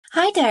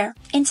Hi there!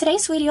 In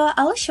today's video,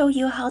 I'll show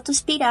you how to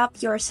speed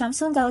up your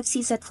Samsung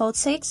Galaxy Z Fold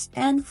 6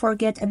 and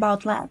forget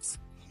about lags.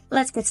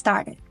 Let's get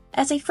started.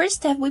 As a first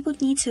step, we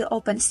would need to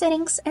open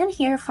Settings and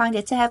here find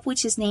a tab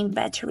which is named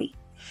Battery.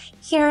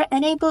 Here,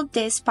 enable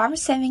this power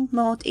saving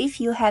mode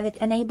if you have it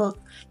enabled,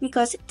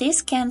 because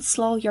this can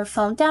slow your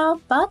phone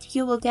down, but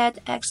you will get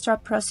extra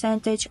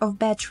percentage of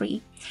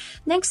battery.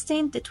 Next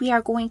thing that we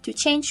are going to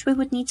change, we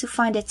would need to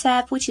find a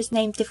tab which is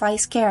named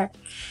Device Care.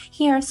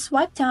 Here,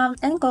 swipe down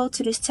and go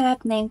to this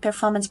tab named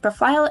Performance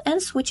Profile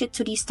and switch it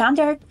to the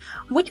Standard,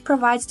 which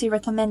provides the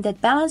recommended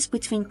balance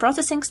between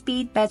processing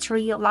speed,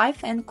 battery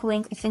life, and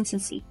cooling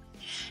efficiency.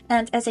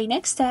 And as a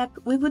next step,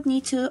 we would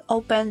need to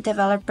open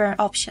Developer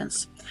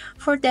Options.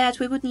 For that,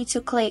 we would need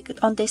to click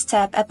on this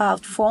tab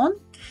About Phone.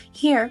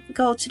 Here,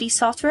 go to the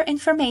Software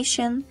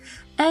Information,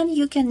 and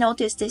you can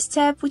notice this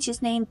tab which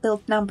is named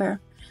Build Number.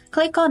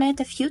 Click on it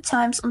a few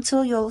times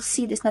until you'll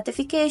see this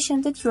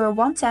notification that you're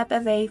one tap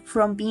away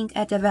from being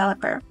a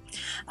developer.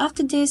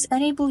 After this,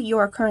 enable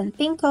your current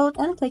PIN code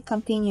and click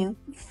Continue.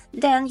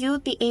 Then you'll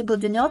be able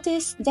to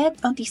notice that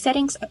on the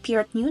settings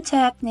appeared new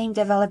tab named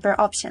Developer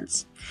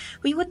Options.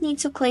 We would need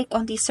to click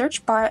on the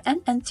search bar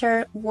and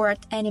enter word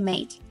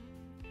animate.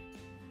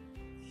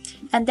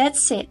 And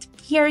that's it.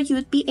 Here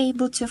you'd be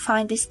able to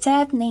find this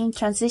tab named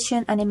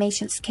Transition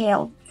Animation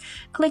Scale.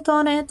 Click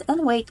on it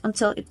and wait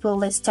until it will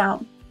list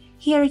down.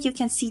 Here you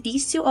can see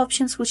these two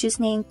options which is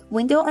named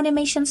Window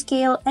Animation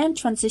Scale and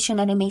Transition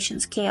Animation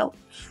Scale.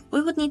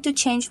 We would need to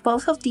change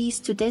both of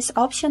these to this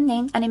option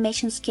named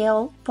Animation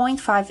Scale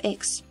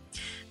 0.5x.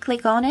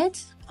 Click on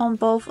it on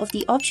both of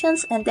the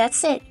options and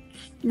that's it.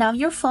 Now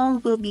your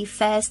phone will be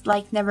fast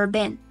like never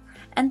been.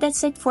 And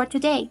that's it for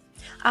today.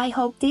 I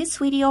hope this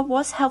video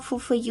was helpful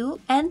for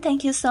you and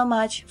thank you so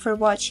much for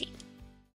watching.